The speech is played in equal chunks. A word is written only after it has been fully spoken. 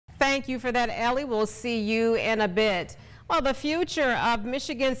Thank you for that, Ellie. We'll see you in a bit. Well, the future of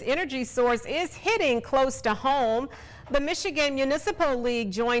Michigan's energy source is hitting close to home. The Michigan Municipal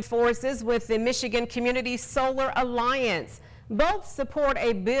League joined forces with the Michigan Community Solar Alliance. Both support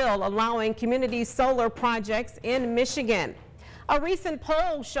a bill allowing community solar projects in Michigan. A recent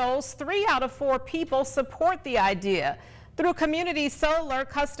poll shows 3 out of 4 people support the idea. Through community solar,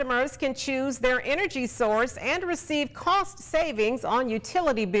 customers can choose their energy source and receive cost savings on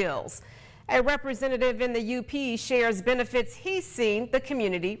utility bills. A representative in the UP shares benefits he's seen the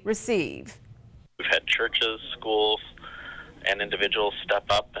community receive. We've had churches, schools, and individuals step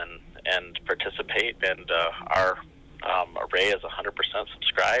up and participate, and our array is 100%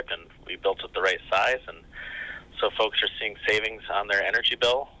 subscribed, and we built it the right size, and so folks are seeing savings on their energy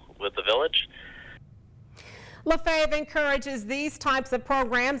bill with the village. LaFave encourages these types of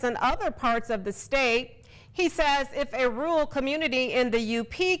programs in other parts of the state. He says if a rural community in the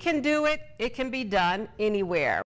UP can do it, it can be done anywhere.